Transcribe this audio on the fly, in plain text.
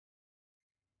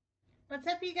What's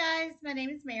up, you guys? My name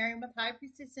is Mary. I'm with High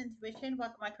Priestess Intuition.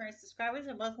 Welcome, my current subscribers,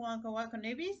 and welcome,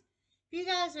 newbies. If you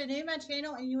guys are new to my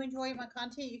channel and you enjoy my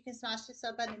content, you can smash the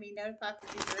sub button to be notified for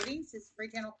future readings. This is free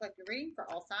general collective reading for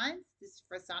all signs. This is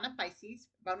for sign of Pisces.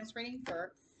 Bonus reading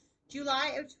for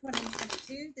July of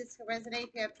 2022. This will resonate if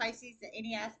you have Pisces in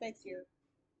any aspects of your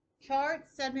chart,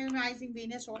 Sun, Moon, Rising,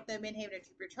 Venus, or the Midheaven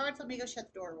of your charts. Let me go shut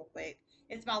the door real quick.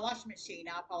 It's my washing machine.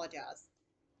 I apologize.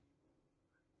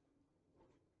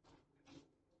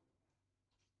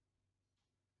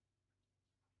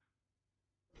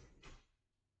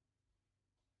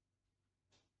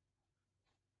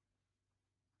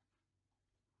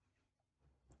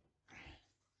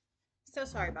 So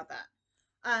sorry about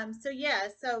that.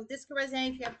 So this could resonate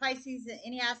if you have Pisces in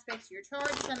any aspects of your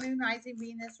chart, Sun, Moon, Rising,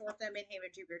 Venus, or the Midheaven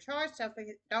of your chart. So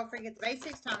don't forget the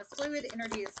basics. Time is fluid.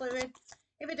 Energy is fluid.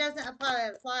 If it doesn't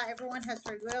apply. Everyone has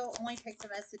free will. Only take the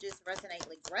messages that resonate.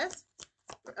 Leave the rest.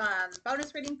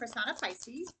 Bonus reading for sign of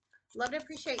Pisces. Love and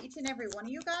appreciate each and every one of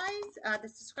you guys. The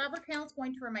subscriber count is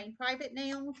going to remain private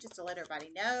now, just to let everybody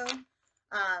know.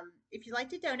 If you'd like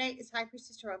to donate, it's High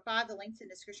Priestess Tarot 5. The link's in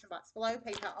the description box below.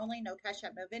 PayPal only, no Cash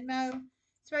App, no Venmo.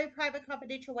 It's a very private,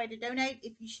 confidential way to donate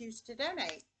if you choose to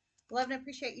donate. Love and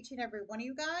appreciate each and every one of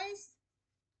you guys.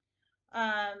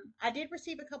 I did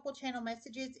receive a couple channel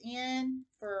messages in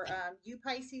for you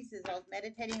Pisces as I was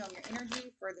meditating on your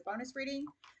energy for the bonus reading,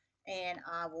 and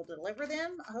I will deliver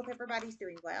them. I hope everybody's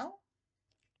doing well.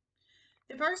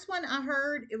 The first one I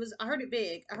heard it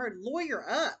big. I heard lawyer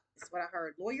up is what I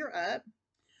heard. Lawyer up.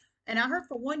 And I heard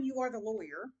for one, you are the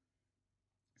lawyer.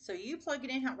 So you plug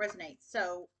it in how it resonates.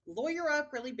 So lawyer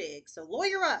up really big. So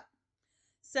lawyer up.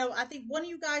 So I think one of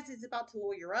you guys is about to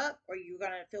lawyer up, or you're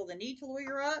going to feel the need to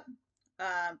lawyer up,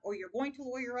 or you're going to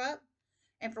lawyer up.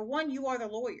 And for one, you are the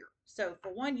lawyer. So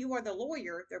for one, you are the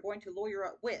lawyer they're going to lawyer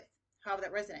up with, however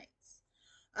that resonates.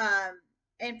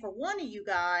 And for one of you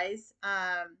guys,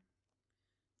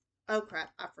 oh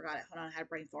crap, I forgot it. Hold on, I had a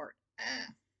brain fart.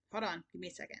 Hold on, give me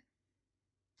a second.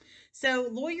 So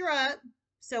lawyer up.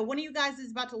 So one of you guys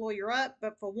is about to lawyer up,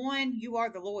 but for one, you are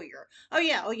the lawyer. Oh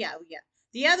yeah.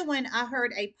 The other one, I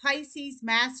heard a Pisces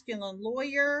masculine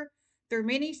lawyer through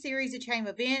many series of chain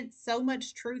events. So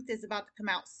much truth is about to come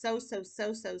out so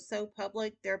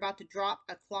public. They're about to drop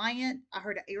a client. I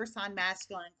heard an air sign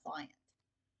masculine client.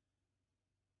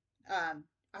 I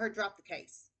heard drop the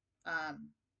case.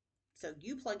 So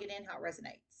you plug it in how it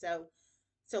resonates. So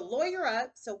lawyer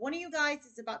up. So one of you guys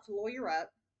is about to lawyer up.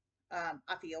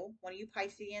 I feel one of you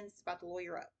Pisceans is about to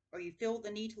lawyer up, or you feel the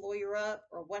need to lawyer up,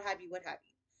 or what have you, what have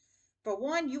you. For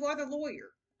one, you are the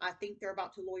lawyer I think they're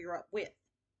about to lawyer up with.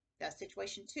 That's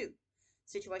situation two.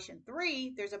 Situation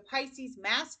three, there's a Pisces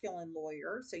masculine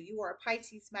lawyer. So you are a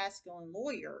Pisces masculine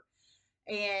lawyer,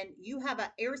 and you have an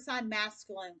air sign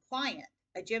masculine client,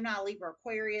 a Gemini, Libra,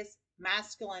 Aquarius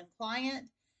masculine client.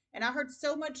 And I heard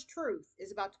so much truth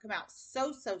is about to come out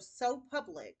so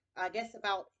public, I guess,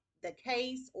 about the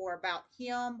case or about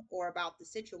him or about the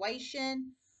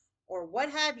situation or what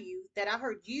have you, that I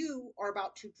heard you are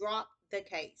about to drop the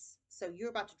case. So you're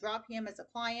about to drop him as a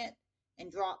client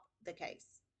and drop the case.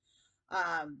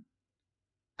 Um,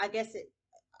 I guess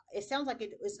it sounds like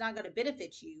it's not going to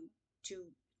benefit you to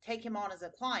take him on as a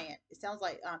client. It sounds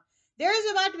like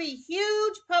there's about to be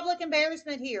huge public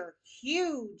embarrassment here.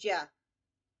 Huge.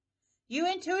 You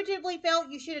intuitively felt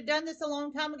you should have done this a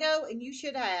long time ago, and you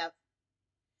should have.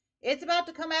 It's about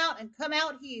to come out and come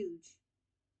out huge.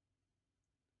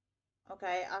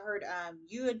 Okay, I heard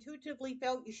you intuitively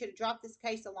felt you should have dropped this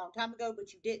case a long time ago,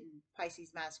 but you didn't,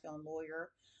 Pisces masculine lawyer.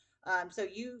 So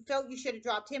you felt you should have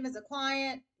dropped him as a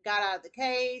client, got out of the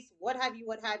case, what have you,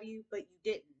 but you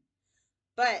didn't.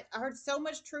 But I heard so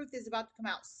much truth is about to come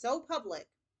out so public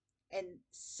and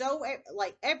so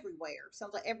like everywhere.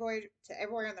 Sounds like everywhere to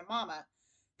everywhere in their mama,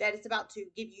 that it's about to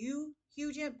give you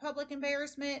huge public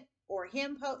embarrassment, or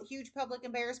him huge public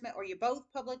embarrassment, or you both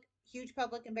huge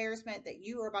public embarrassment, that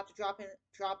you are about to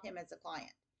drop him as a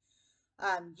client.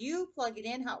 You plug it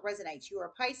in how it resonates. You are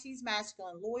a Pisces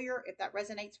masculine lawyer. If that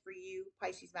resonates for you,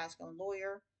 Pisces masculine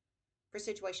lawyer for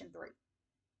situation three.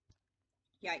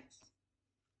 Yikes.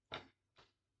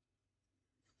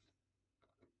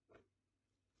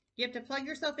 You have to plug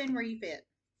yourself in where you fit.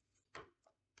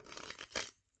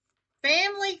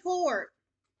 Family court.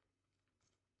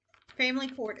 Family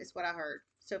court is what I heard.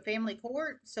 So family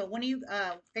court. So when you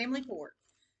family court.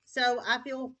 So I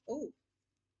feel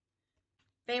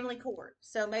family court.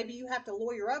 So maybe you have to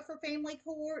lawyer up for family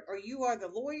court, or you are the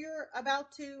lawyer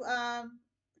about to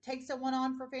take someone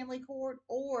on for family court,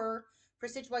 or for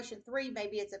situation three,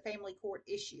 maybe it's a family court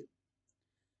issue.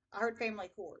 I heard family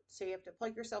court. So you have to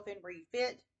plug yourself in where you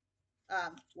fit.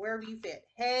 wherever you fit.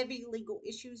 Heavy legal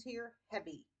issues here,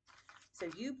 heavy. So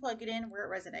you plug it in where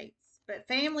it resonates. But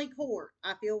family court,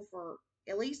 I feel for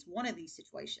at least one of these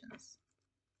situations.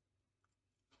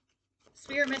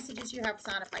 Spirit messages you have a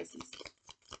sign of Pisces.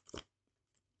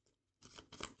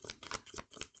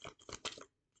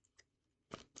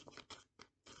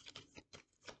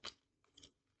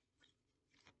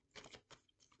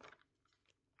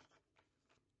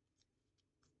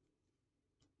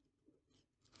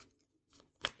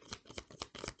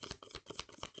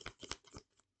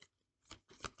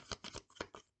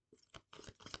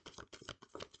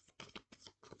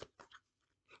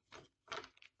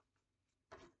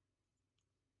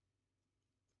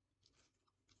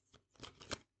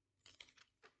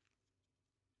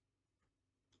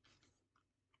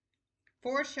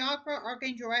 Fourth chakra,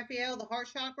 Archangel Raphael, the heart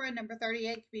chakra, number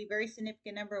 38 could be a very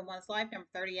significant number in one's life, number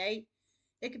 38.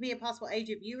 It could be a possible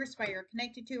age of you or somebody you're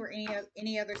connected to or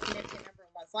any other significant number in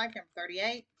one's life, number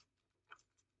 38.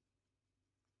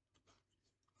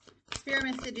 Spirit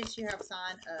messages you have a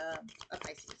sign of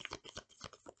Pisces.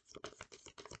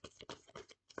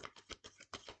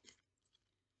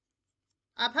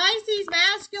 A Pisces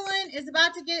masculine is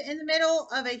about to get in the middle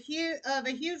of a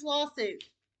huge lawsuit.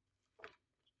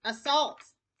 Assault.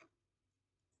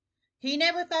 He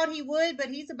never thought he would, but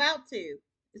he's about to.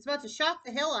 It's about to shock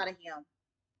the hell out of him.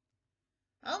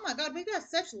 Oh my God, we got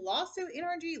such lawsuit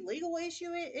energy, legal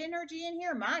issue energy in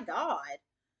here. My God.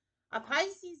 A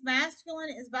Pisces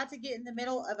masculine is about to get in the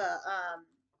middle of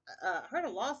I heard a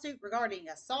lawsuit regarding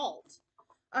assault.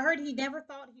 I heard he never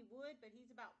thought he would, but he's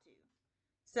about to.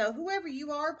 So whoever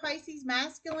you are, Pisces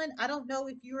masculine, I don't know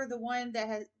if you are the one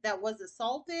that was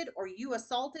assaulted or you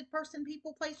assaulted person,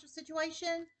 people, place, or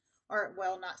situation, or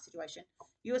well, not situation.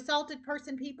 You assaulted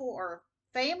person, people, or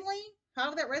family.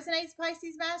 However that resonates,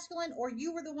 Pisces masculine, or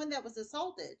you were the one that was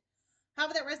assaulted.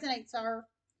 However that resonates, sir.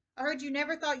 I heard you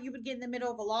never thought you would get in the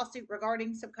middle of a lawsuit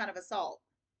regarding some kind of assault.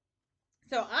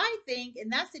 So I think in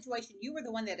that situation, you were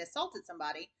the one that assaulted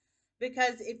somebody,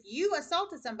 because if you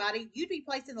assaulted somebody, you'd be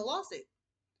placed in the lawsuit.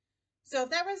 So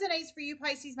if that resonates for you,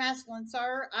 Pisces masculine,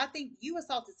 sir, I think you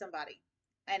assaulted somebody.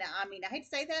 And I mean, I hate to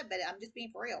say that, but I'm just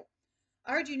being for real.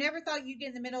 I heard you never thought you'd get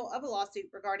in the middle of a lawsuit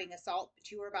regarding assault, but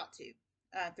you were about to.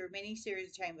 Through many series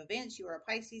of chain of events, you are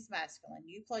a Pisces masculine.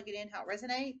 You plug it in how it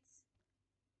resonates.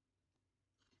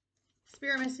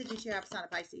 Spirit messages you have a sign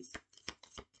of Pisces.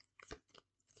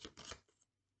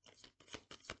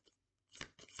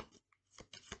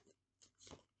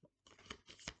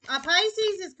 A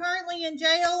Pisces is currently in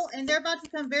jail, and they're about to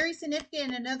become very significant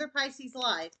in another Pisces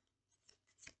life.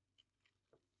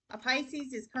 A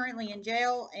Pisces is currently in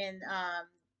jail, and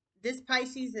this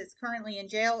Pisces is currently in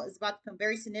jail is about to become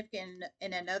very significant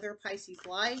in another Pisces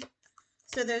life.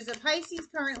 So there's a Pisces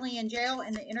currently in jail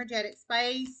in the energetic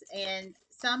space, and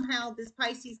somehow this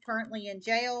Pisces currently in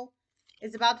jail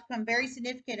is about to become very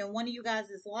significant in one of you guys'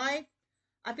 life.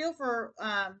 I feel for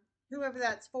whoever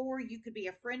that's for. You could be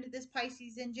a friend of this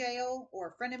Pisces in jail, or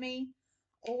a friend of me,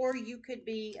 or you could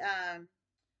be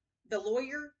the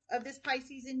lawyer of this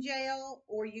Pisces in jail,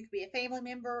 or you could be a family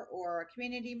member, or a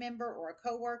community member, or a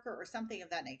coworker, or something of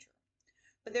that nature.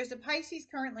 But there's a Pisces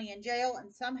currently in jail,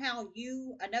 and somehow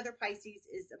another Pisces,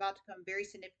 is about to become very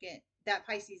significant. That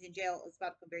Pisces in jail is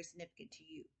about to become very significant to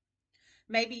you.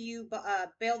 Maybe you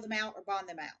bail them out or bond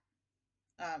them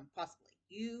out, possibly.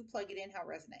 You plug it in how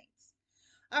it resonates.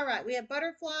 All right, we have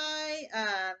butterfly,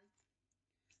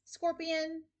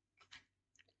 scorpion,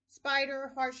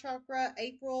 spider, heart chakra,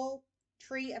 April,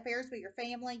 tree, affairs with your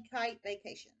family, kite,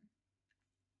 vacation.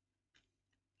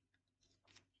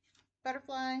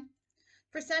 Butterfly.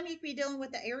 For some, you could be dealing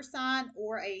with the air sign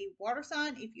or a water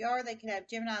sign. If you are, they could have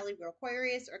Gemini, Libra,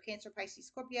 Aquarius, or Cancer, Pisces,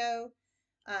 Scorpio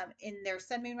in their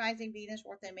sun, moon, rising, Venus,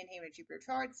 North, and Midheaven, and Jupiter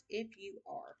charts. If you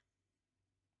are.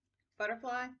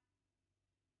 Butterfly.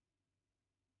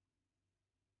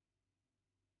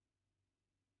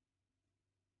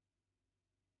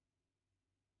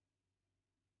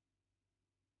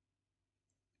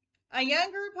 A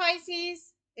younger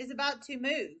Pisces is about to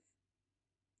move.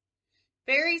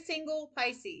 Very single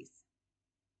Pisces.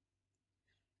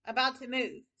 About to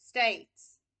move.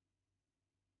 States.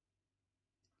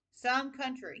 Some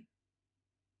country.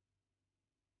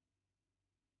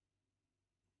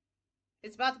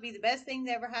 It's about to be the best thing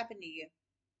that ever happened to you.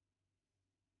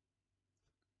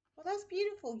 Well, that's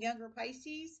beautiful, younger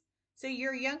Pisces. So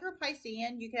you're a younger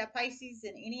Piscean. You could have Pisces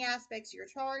in any aspects of your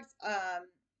charts.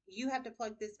 You have to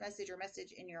plug this message or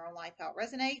message in your own life how it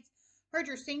resonates. Heard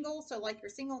you're single, so like you're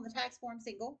single in the tax form,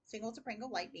 single as a Pringle,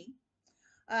 like me.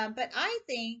 But I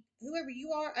think whoever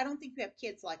you are, I don't think you have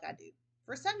kids like I do.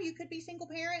 For some, you could be single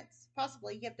parents.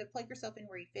 Possibly. You have to plug yourself in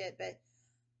where you fit. But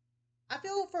I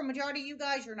feel for a majority of you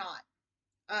guys, you're not.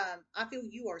 I feel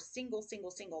you are single,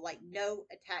 single, single. Like no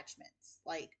attachments.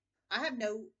 Like I have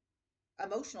no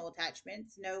emotional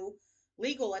attachments, no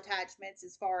legal attachments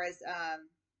as far as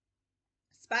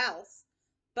spouse,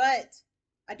 but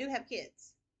I do have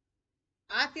kids.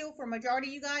 I feel for majority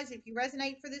of you guys, if you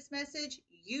resonate for this message,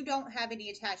 you don't have any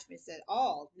attachments at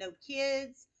all. No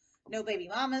kids, no baby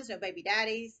mamas, no baby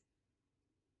daddies,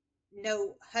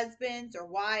 no husbands or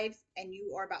wives, and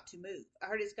you are about to move. I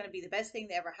heard it's going to be the best thing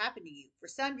that ever happened to you. For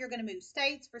some, you're going to move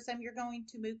states. For some, you're going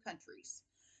to move countries.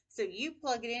 So you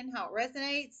plug it in how it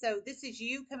resonates. So this is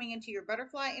you coming into your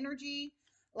butterfly energy.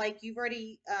 Like you've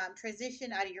already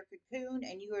transitioned out of your cocoon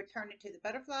and you are turned into the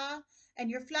butterfly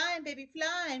and you're flying, baby,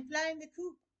 flying, flying the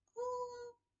coop.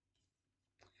 Oh,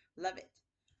 love it.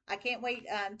 I can't wait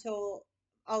until.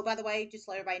 Oh, by the way, just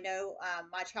to let everybody know,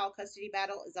 my child custody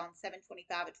battle is on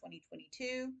 7/25 of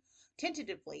 2022,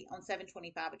 tentatively on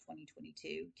 7/25 of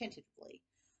 2022, tentatively.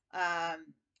 Um,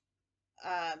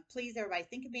 please, everybody,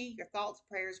 think of me. Your thoughts,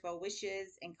 prayers, well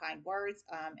wishes, and kind words,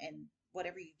 and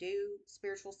whatever you do,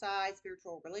 spiritual side,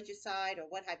 spiritual, religious side, or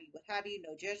what have you, what have you.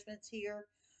 No judgments here.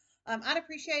 I'd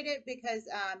appreciate it because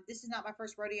this is not my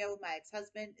first rodeo with my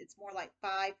ex-husband. It's more like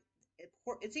five.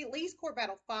 It's at least court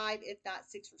battle five, if not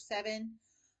six or seven,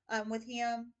 with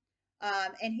him.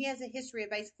 And he has a history of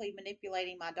basically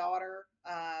manipulating my daughter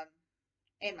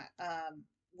and my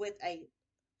with a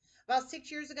about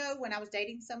 6 years ago when I was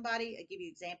dating somebody. I'll give you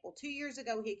an example. 2 years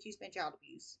ago, he accused me of child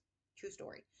abuse. True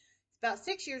story. About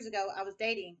 6 years ago, I was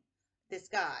dating this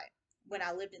guy when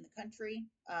I lived in the country.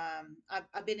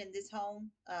 I've been in this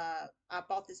home. I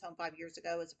bought this home 5 years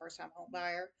ago as a first time home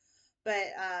buyer. But,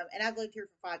 and I've lived here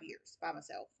for 5 years by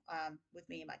myself with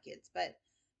me and my kids. But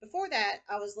before that,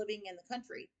 I was living in the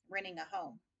country renting a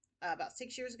home about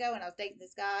 6 years ago, and I was dating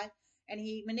this guy. And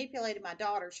he manipulated my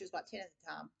daughter, she was about 10 at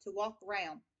the time, to walk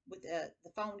around with the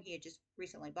phone he had just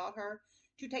recently bought her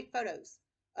to take photos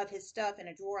of his stuff in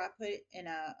a drawer I put in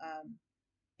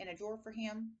a drawer for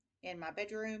him in my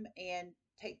bedroom and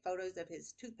take photos of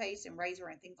his toothpaste and razor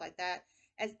and things like that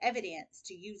as evidence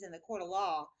to use in the court of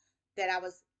law that I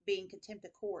was being contempt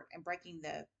of court and breaking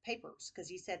the papers because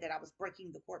he said that I was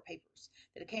breaking the court papers,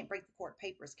 that I can't break the court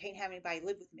papers, can't have anybody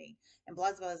live with me, and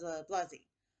blah, blah, blah,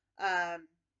 blah.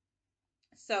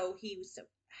 So he was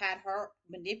had her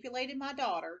manipulated my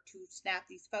daughter to snap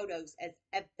these photos as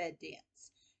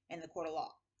evidence in the court of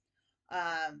law.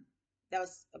 That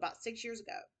was about 6 years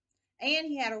ago. And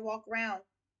he had her walk around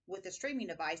with a streaming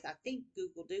device, I think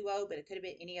Google Duo, but it could have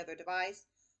been any other device.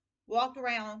 Walked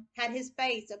around, had his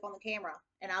face up on the camera,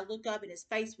 and I look up and his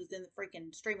face was in the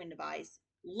freaking streaming device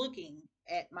looking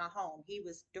at my home. He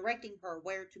was directing her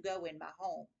where to go in my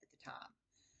home at the time.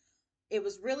 It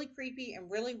was really creepy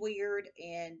and really weird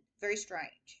and very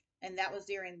strange. And that was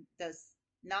during the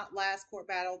not last court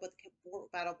battle, but the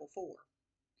court battle before,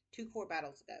 two court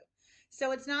battles ago.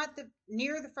 So it's not the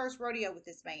near the first rodeo with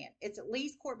this man. It's at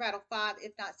least court battle five,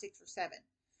 if not six or seven.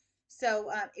 So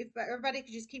if everybody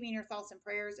could just keep me in your thoughts and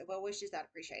prayers and well wishes, I'd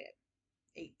appreciate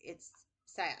it. It's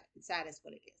sad. It's sad is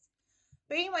what it is.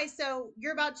 But anyway, so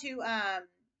you're about to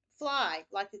fly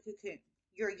like a cocoon.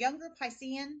 You're a younger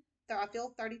Piscean, I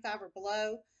feel 35 or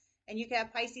below, and you can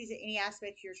have Pisces at any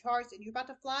aspect of your charts, and you're about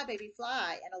to fly, baby,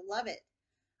 fly, and I love it.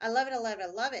 I love it. I love it. I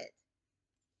love it.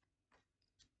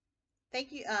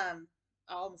 Thank you. I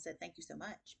almost said thank you so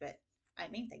much, but I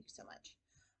mean thank you so much.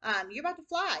 You're about to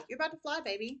fly. You're about to fly,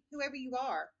 baby. Whoever you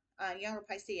are, younger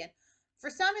Piscean. For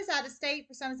some, it's out of state.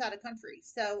 For some, it's out of country.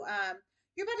 So,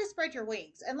 you're about to spread your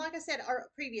wings. And like I said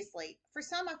previously, for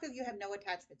some, I feel you have no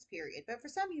attachments, period. But for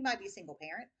some, you might be a single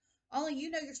parent. Only you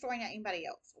know your story, not anybody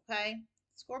else. Okay,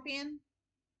 Scorpion.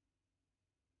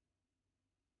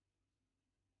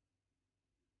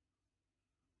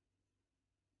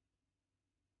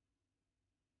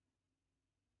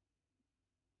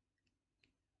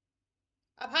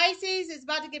 A Pisces is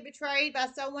about to get betrayed by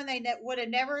someone they would have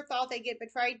never thought they'd get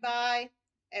betrayed by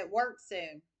at work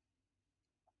soon.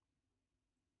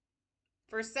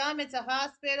 For some, it's a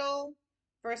hospital.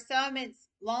 For some, it's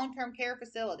long-term care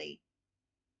facility.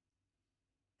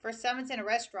 For some, it's in a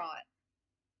restaurant.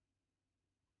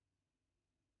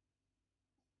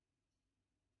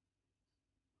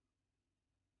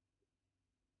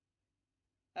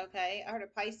 Okay, I heard a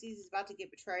Pisces is about to get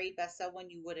betrayed by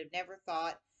someone you would have never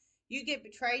thought you get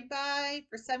betrayed by.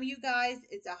 For some of you guys,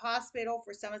 it's a hospital.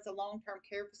 For some, it's a long-term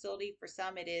care facility. For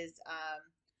some, it is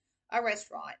a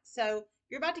restaurant. So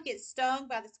you're about to get stung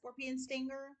by the scorpion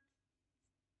stinger.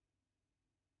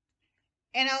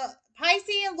 And a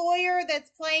Piscean lawyer that's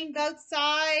playing both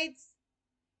sides.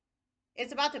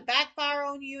 It's about to backfire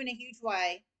on you in a huge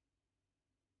way.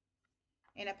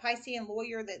 And a Piscean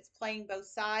lawyer that's playing both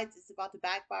sides, it's about to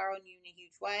backfire on you in a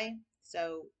huge way.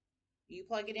 So you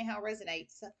plug it in how it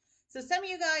resonates. So some of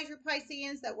you guys, you're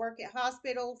Pisceans that work at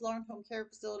hospitals, long-term care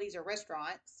facilities, or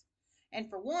restaurants. And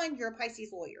for one, you're a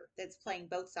Pisces lawyer that's playing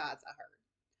both sides, I heard.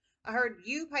 I heard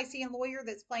you, Piscean lawyer,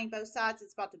 that's playing both sides,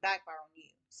 it's about to backfire on you.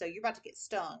 So you're about to get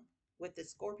stung with the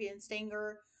scorpion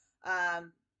stinger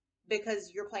um,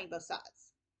 because you're playing both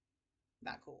sides.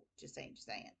 Not cool. Just saying, just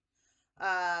saying.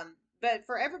 But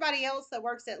for everybody else that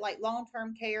works at like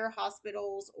long-term care,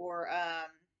 hospitals, or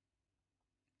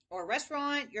a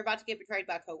restaurant, you're about to get betrayed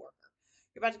by a coworker.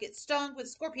 You're about to get stung with a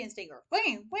scorpion stinger.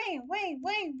 Wang, wang, wang,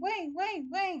 wang, wang, wang,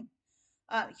 wang.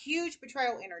 Huge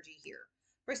betrayal energy here.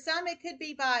 For some, it could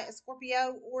be by a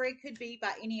Scorpio or it could be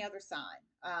by any other sign.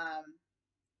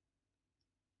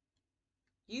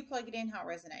 You plug it in how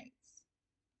it resonates.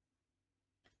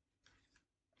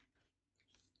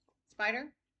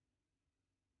 Spider?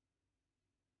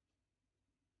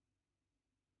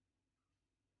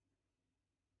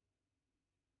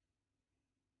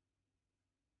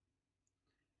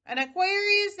 An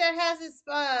Aquarius that has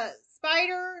a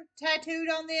spider tattooed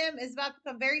on them is about to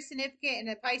become very significant in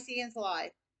a Piscean's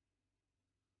life.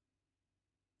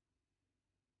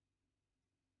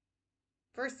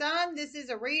 For some, this is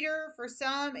a reader. For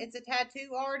some, it's a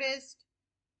tattoo artist.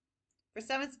 For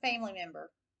some, it's a family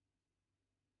member.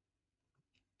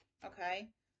 Okay.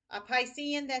 A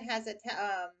Piscean that has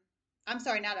I'm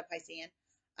sorry, not a Piscean.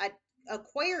 A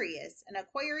Aquarius, an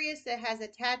Aquarius that has a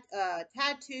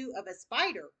tattoo of a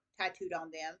spider tattooed on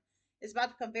them is about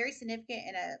to become very significant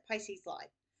in a Pisces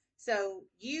life. So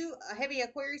you, a heavy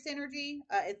Aquarius energy,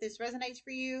 if this resonates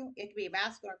for you, it could be a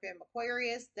masculine or feminine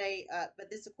Aquarius. But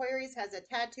this Aquarius has a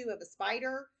tattoo of a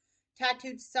spider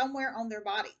tattooed somewhere on their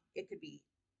body. It could be,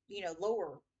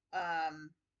 lower,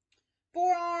 um,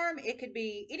 forearm. It could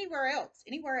be anywhere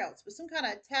else, with some kind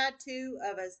of tattoo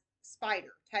of a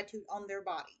spider tattooed on their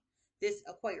body. This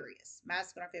Aquarius,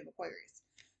 masculine or feminine Aquarius,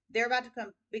 they're about to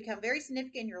become very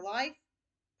significant in your life,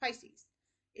 Pisces.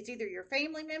 It's either your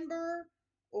family member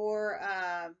or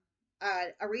a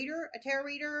reader, a tarot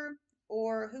reader,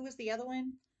 or who was the other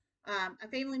one? A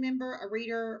family member, a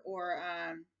reader, or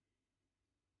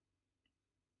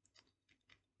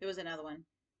there was another one.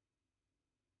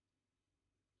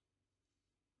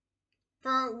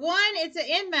 For one, it's an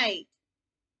inmate,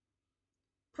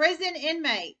 prison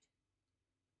inmate.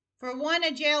 For one,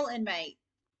 a jail inmate.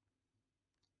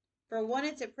 For one,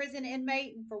 it's a prison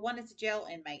inmate, and for one, it's a jail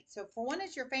inmate. So for one,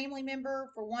 it's your family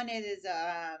member. For one, it is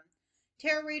a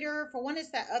tarot reader. For one, it's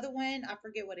that other one. I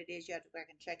forget what it is. You have to go back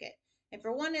and check it. And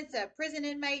for one, it's a prison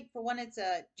inmate. For one, it's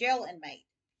a jail inmate.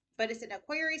 But it's an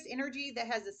Aquarius energy that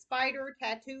has a spider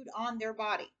tattooed on their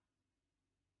body.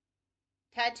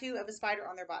 Tattoo of a spider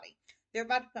on their body. They're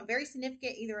about to become very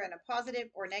significant, either in a positive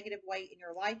or negative way in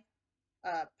your life,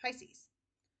 Pisces.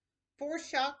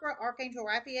 Fourth chakra, Archangel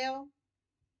Raphael.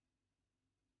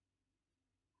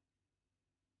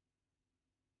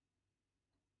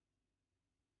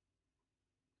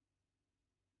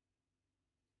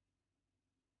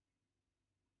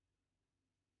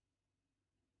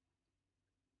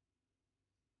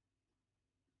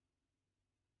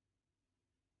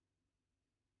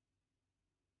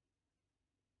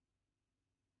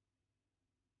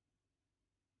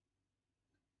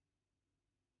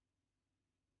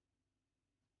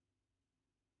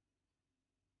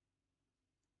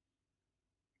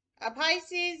 A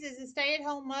Pisces is a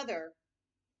stay-at-home mother.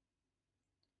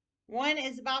 One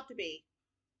is about to be.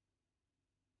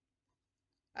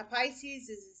 A Pisces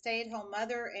is a stay-at-home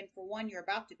mother, and for one, you're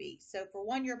about to be. So for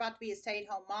one, you're about to be a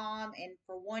stay-at-home mom, and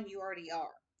for one, you already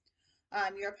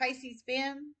are. You're a Pisces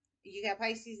femme. You have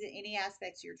Pisces in any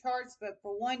aspects of your charts, but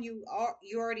for one, you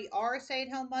already are a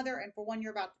stay-at-home mother, and for one,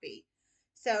 you're about to be.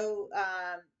 So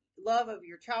love of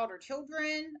your child or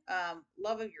children,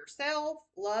 love of yourself,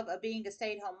 love of being a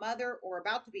stay-at-home mother or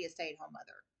about to be a stay-at-home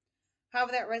mother.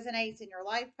 However that resonates in your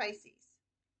life, Pisces.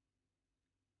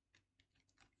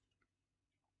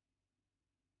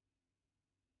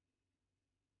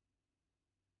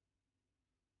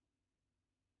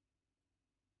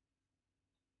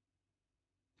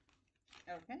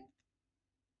 Okay.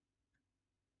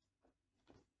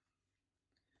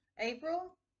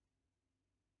 April.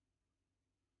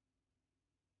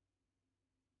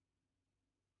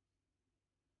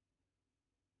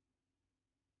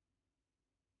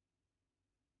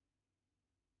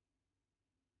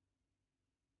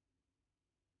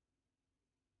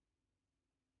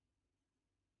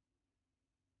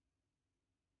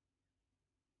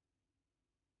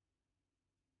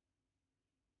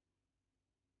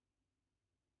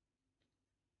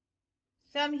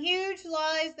 Some huge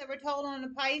lies that were told on the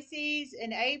Pisces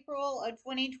in April of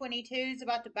 2022 is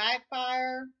about to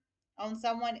backfire on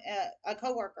someone, a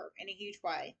coworker, in a huge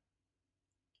way.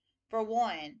 For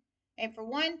one, and for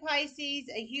one Pisces,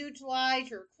 a huge lie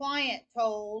your client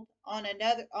told on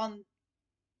another on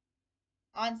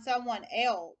someone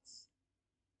else,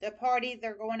 the party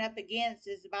they're going up against,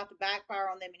 is about to backfire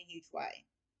on them in a huge way.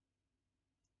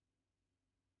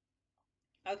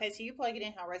 Okay, so you plug it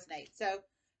in how it resonates. So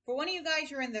for one of you guys,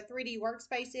 you're in the 3D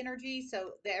workspace energy,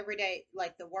 so the everyday,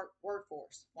 like the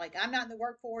workforce. Like, I'm not in the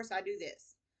workforce, I do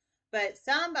this. But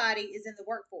somebody is in the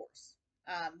workforce.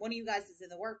 One of you guys is in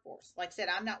the workforce. Like I said,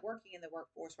 I'm not working in the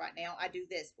workforce right now. I do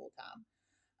this full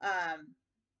time.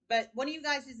 But one of you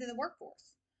guys is in the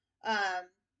workforce,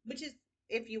 which is,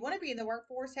 if you want to be in the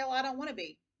workforce, hell, I don't want to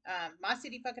be. My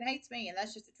city fucking hates me, and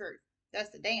that's just the truth.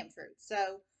 That's the damn truth.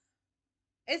 So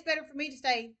it's better for me to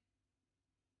stay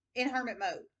in hermit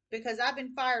mode because I've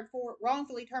been fired for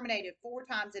wrongfully terminated 4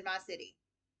 times in my city,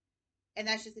 and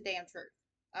that's just the damn truth.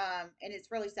 And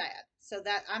it's really sad. So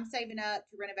that I'm saving up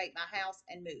to renovate my house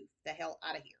and move the hell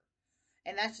out of here.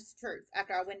 And that's just the truth.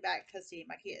 After I went back to custody of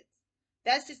my kids,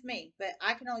 that's just me. But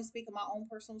I can only speak of my own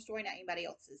personal story, not anybody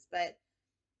else's. But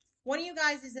one of you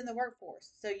guys is in the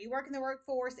workforce. So you work in the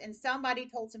workforce, and somebody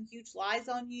told some huge lies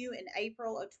on you in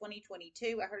April of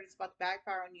 2022. I heard it's about to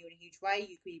backfire on you in a huge way.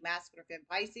 You could be masculine or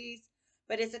Pisces,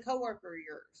 but it's a coworker of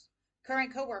yours,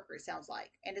 current coworker, it sounds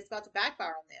like, and it's about to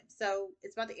backfire on them. So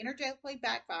it's about to energetically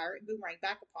backfire and boomerang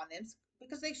back upon them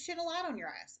because they shit a lot on your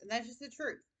ass, and that's just the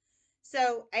truth.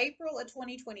 So April of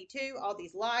 2022, all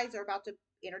these lies are about to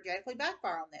energetically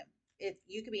backfire on them. If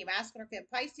you could be masculine or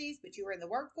Pisces, but you were in the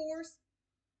workforce,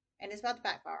 and it's about to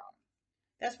backfire on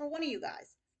them. That's for one of you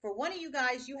guys. For one of you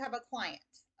guys, you have a client,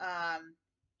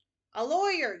 a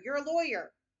lawyer. You're a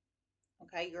lawyer.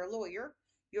 Okay, you're a lawyer.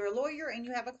 You're a lawyer, and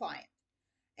you have a client,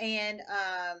 and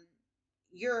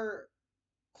your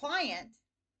client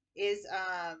is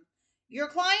your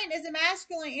client is a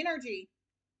masculine energy.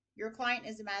 Your client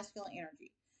is a masculine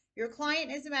energy. Your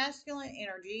client is a masculine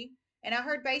energy, and I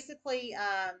heard basically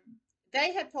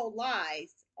they have told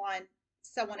lies on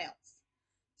someone else.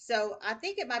 So I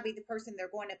think it might be the person they're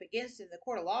going up against in the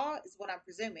court of law, is what I'm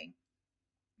presuming,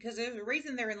 because there's a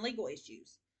reason they're in legal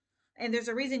issues, and there's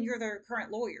a reason you're their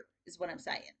current lawyer, is what I'm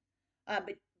saying.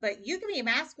 But you can be a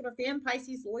masculine or femme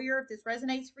Pisces lawyer if this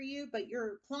resonates for you. But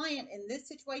your client in this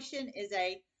situation is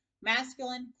a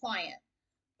masculine client,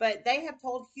 but they have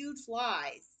told huge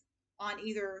lies on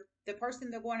either the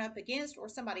person they're going up against or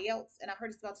somebody else, and I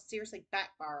heard it's about to seriously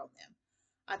backfire on them.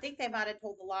 I think they might have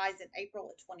told the lies in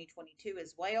April of 2022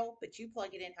 as well, but you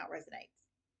plug it in how it resonates.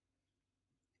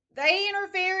 They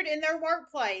interfered in their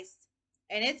workplace,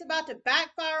 and it's about to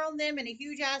backfire on them in a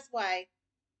huge ass way.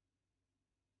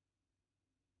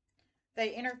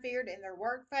 They interfered in their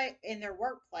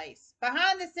workplace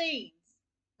behind the scenes.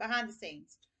 Behind the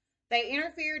scenes. They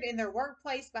interfered in their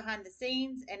workplace behind the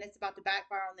scenes, and it's about to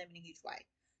backfire on them in a huge way.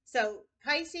 So,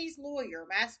 Pisces lawyer,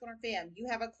 masculine or femme, you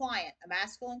have a client, a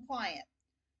masculine client.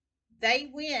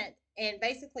 They went and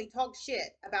basically talked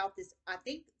shit about this. I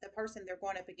think the person they're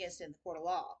going up against in the court of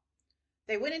law.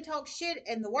 They went and talked shit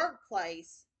in the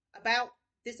workplace about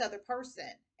this other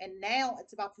person, and now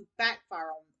it's about to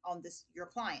backfire on this your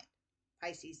client,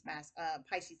 Pisces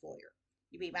lawyer.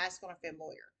 You be masculine or femme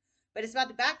lawyer, but it's about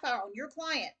to backfire on your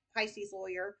client, Pisces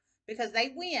lawyer, because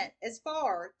they went as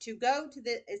far to go to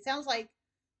the. It sounds like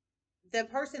the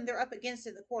person they're up against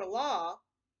in the court of law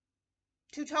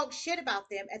to talk shit about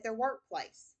them at their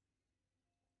workplace,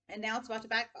 and now it's about to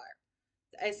backfire.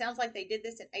 It sounds like they did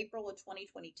this in April of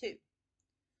 2022.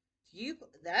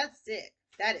 That's sick.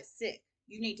 That is sick.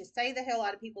 You need to stay the hell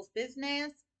out of people's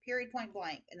business, period, point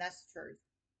blank, and that's the truth.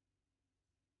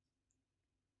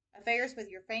 Affairs with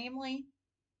your family.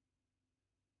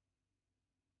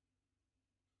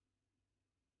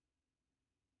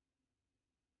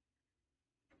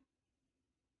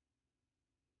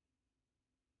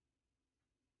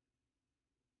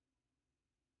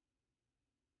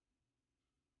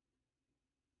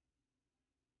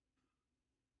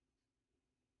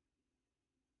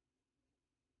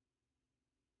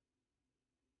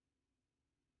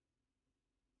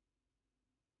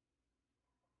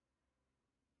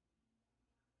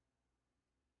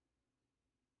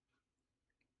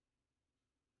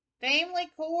 Family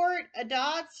court,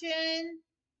 adoption,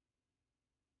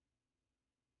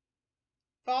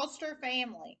 foster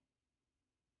family.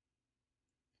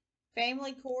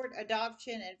 Family court,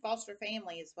 adoption, and foster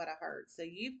family is what I heard. So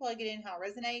you plug it in how it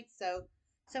resonates. So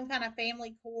some kind of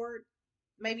family court.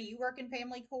 Maybe you work in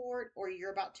family court, or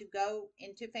you're about to go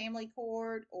into family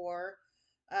court, or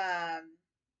um,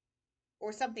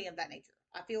 or something of that nature.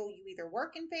 I feel you either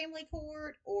work in family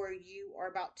court or you are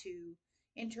about to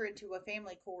enter into a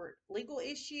family court legal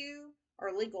issue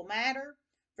or legal matter.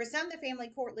 For some, the family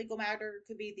court legal matter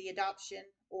could be the adoption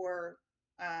or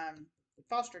um,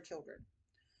 foster children.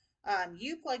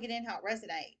 You plug it in how it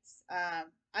resonates.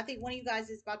 I think one of you guys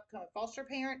is about to become a foster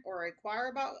parent or inquire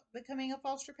about becoming a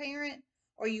foster parent,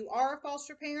 or you are a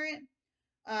foster parent.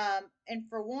 And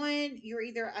for one, you're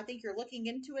either, I think you're looking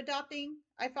into adopting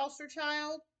a foster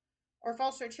child or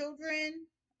foster children,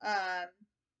 um,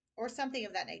 or something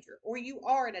of that nature, or you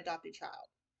are an adopted child,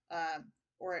 um,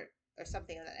 or or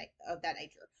something of that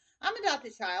nature. I'm an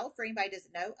adopted child. For anybody who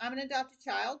doesn't know, I'm an adopted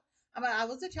child. I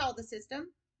was a child of the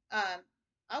system. Um,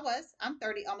 I was. I'm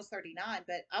 30, almost 39,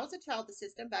 but I was a child of the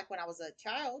system back when I was a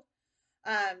child.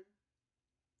 Um,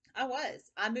 I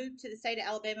was. I moved to the state of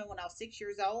Alabama when I was 6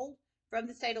 years old from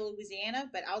the state of Louisiana,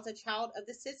 but I was a child of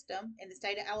the system in the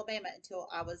state of Alabama until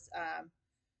I was,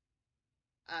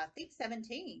 I think,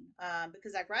 17,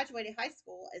 because I graduated high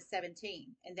school at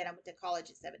 17, and then I went to college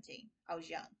at 17. I was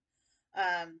young.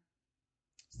 Um,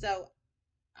 so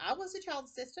I was a child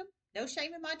of the system. No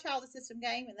shame in my child of the system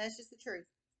game, and that's just the truth.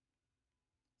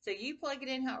 So you plug it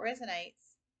in how it resonates.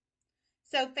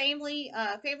 So family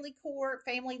court,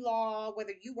 family law,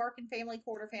 whether you work in family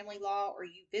court or family law, or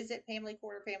you visit family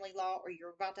court or family law, or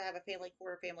you're about to have a family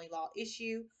court or family law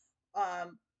issue.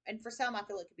 And for some, I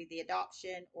feel it could be the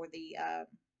adoption or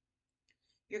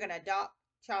you're going to adopt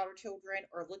child or children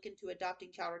or look into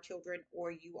adopting child or children,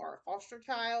 or you are a foster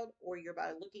child, or you're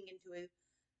about looking into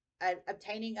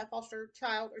obtaining a foster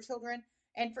child or children.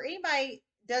 And for anybody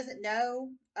doesn't know,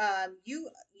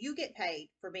 you get paid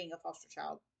for being a foster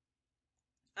child.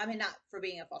 I mean, not for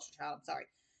being a foster child. I'm sorry.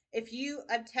 If you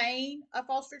obtain a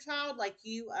foster child, like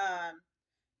you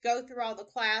go through all the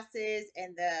classes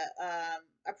and the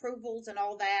approvals and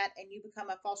all that, and you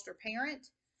become a foster parent,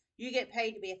 you get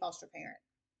paid to be a foster parent.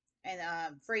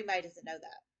 And for anybody doesn't know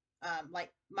that,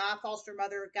 like my foster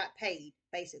mother got paid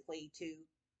basically to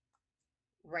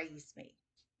raise me.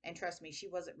 And trust me, she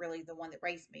wasn't really the one that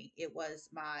raised me. It was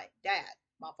my dad,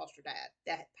 my foster dad,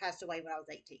 that passed away when I was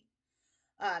 18.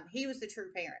 He was the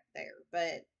true parent there,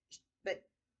 but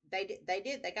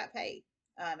they got paid.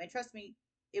 And trust me,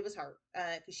 it was her,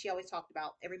 because she always talked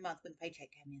about every month when the paycheck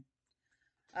came in,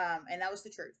 and that was the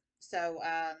truth. So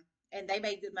and they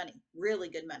made good money, really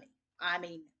good money. I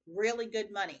mean, really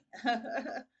good money.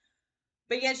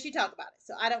 But yet she talked about it,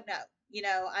 so I don't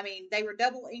know. I mean, they were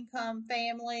double income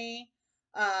family.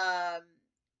 Um,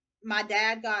 my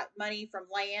dad got money from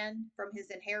land from his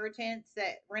inheritance,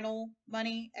 that rental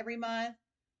money every month,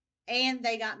 and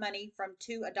they got money from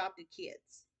two adopted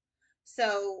kids.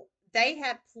 So they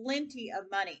had plenty of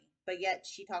money, but yet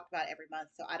she talked about it every month.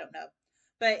 So I don't know.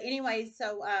 But anyway,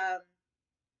 so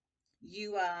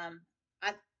you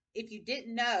I if you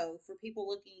didn't know, for people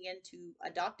looking into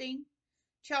adopting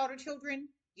child or children,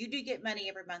 you do get money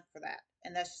every month for that,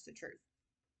 and that's just the truth.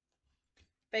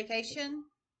 Vacation.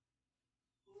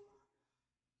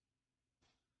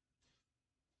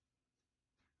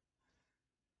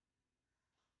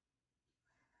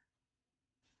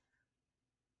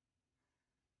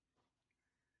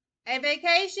 A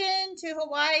vacation to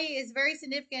Hawaii is very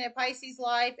significant in Pisces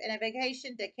life, and a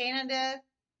vacation to Canada,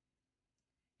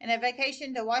 and a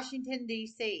vacation to Washington,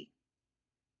 D.C.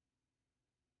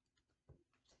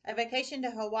 A vacation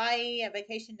to Hawaii, a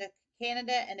vacation to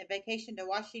Canada, and a vacation to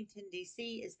Washington,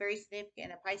 D.C. is very significant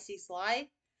in a Pisces life.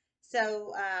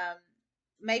 So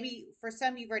maybe for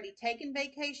some, you've already taken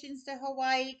vacations to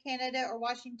Hawaii, Canada, or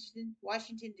Washington,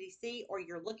 D.C., or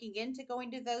you're looking into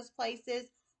going to those places,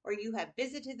 or you have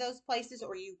visited those places,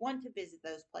 or you want to visit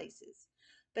those places.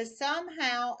 But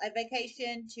somehow, a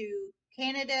vacation to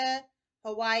Canada,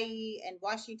 Hawaii, and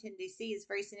Washington, D.C. is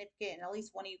very significant in at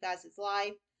least one of you guys'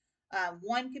 life.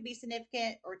 One could be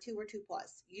significant, or two, or two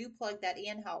plus. You plug that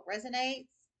in how it resonates.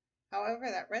 However,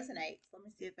 that resonates. Let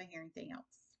me see if I hear anything else.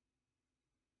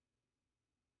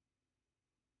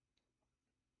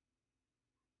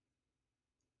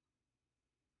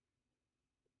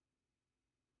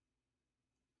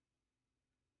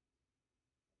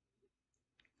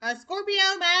 A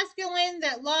Scorpio masculine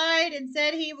that lied and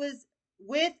said he was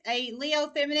with a Leo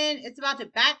feminine. It's about to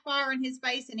backfire in his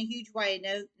face in a huge way.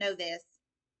 Know this.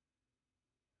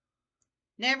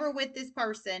 Never with this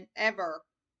person ever.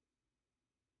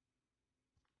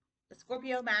 A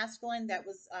Scorpio masculine that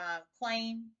was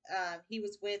claimed he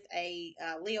was with a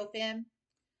Leo fem.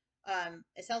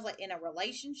 It sounds like in a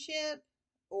relationship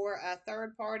or a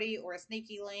third party or a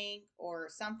sneaky link or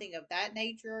something of that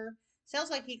nature.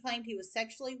 Sounds like he claimed he was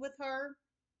sexually with her.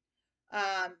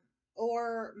 Um,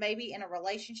 or maybe in a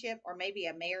relationship, or maybe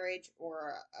a marriage,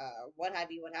 or what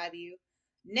have you, what have you.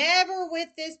 Never with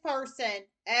this person,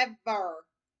 ever.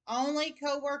 Only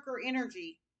coworker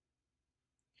energy.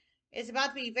 It's about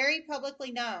to be very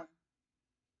publicly known.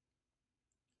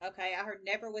 Okay, I heard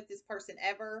never with this person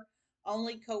ever,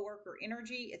 only coworker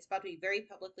energy. It's about to be very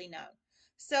publicly known.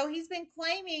 So he's been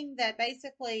claiming that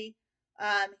basically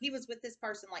he was with this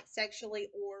person like sexually,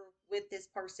 or with this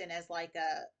person as like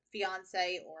a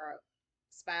fiance or a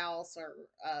spouse, or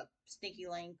a sneaky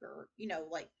link, or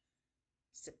like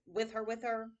with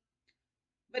her.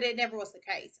 But it never was the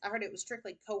case. I heard it was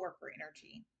strictly coworker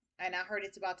energy. And I heard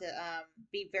it's about to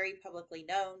be very publicly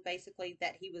known, basically,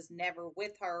 that he was never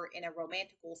with her in a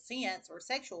romantical sense or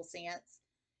sexual sense.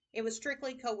 It was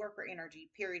strictly coworker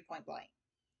energy, period, point blank.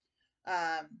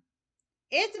 Um,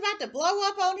 it's about to blow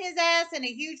up on his ass in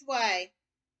a huge way.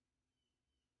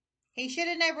 He should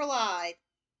have never lied.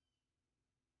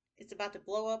 It's about to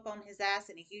blow up on his ass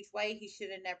in a huge way. He should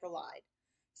have never lied.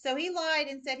 So he lied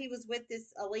and said he was with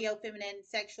this a Leo feminine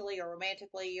sexually or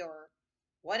romantically or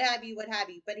what have you,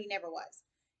 but he never was.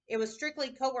 It was strictly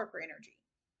coworker energy.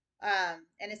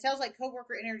 And it sounds like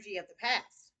coworker energy of the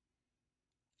past.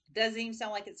 Doesn't even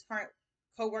sound like it's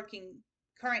co-working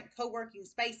current co-working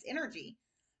space energy.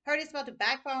 Heard it's about to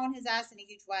backfire on his ass in a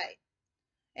huge way.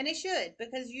 And it should,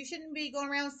 because you shouldn't be going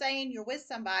around saying you're with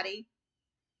somebody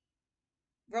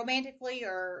romantically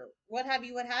or what have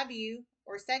you,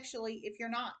 or sexually if you're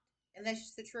not. And that's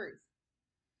just the truth.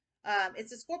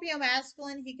 It's a Scorpio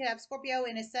masculine. He could have Scorpio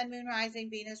in his sun, moon, rising,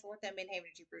 Venus, North, and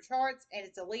midheaven, Jupiter charts, and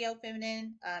it's a Leo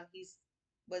feminine. He's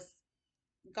was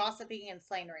gossiping and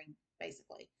slandering,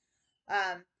 basically.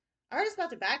 Um, I heard it's about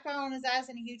to backfire on his ass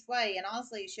in a huge way, and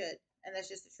honestly, it should, and that's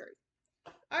just the truth.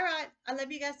 All right, I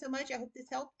love you guys so much. I hope this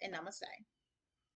helped, and namaste.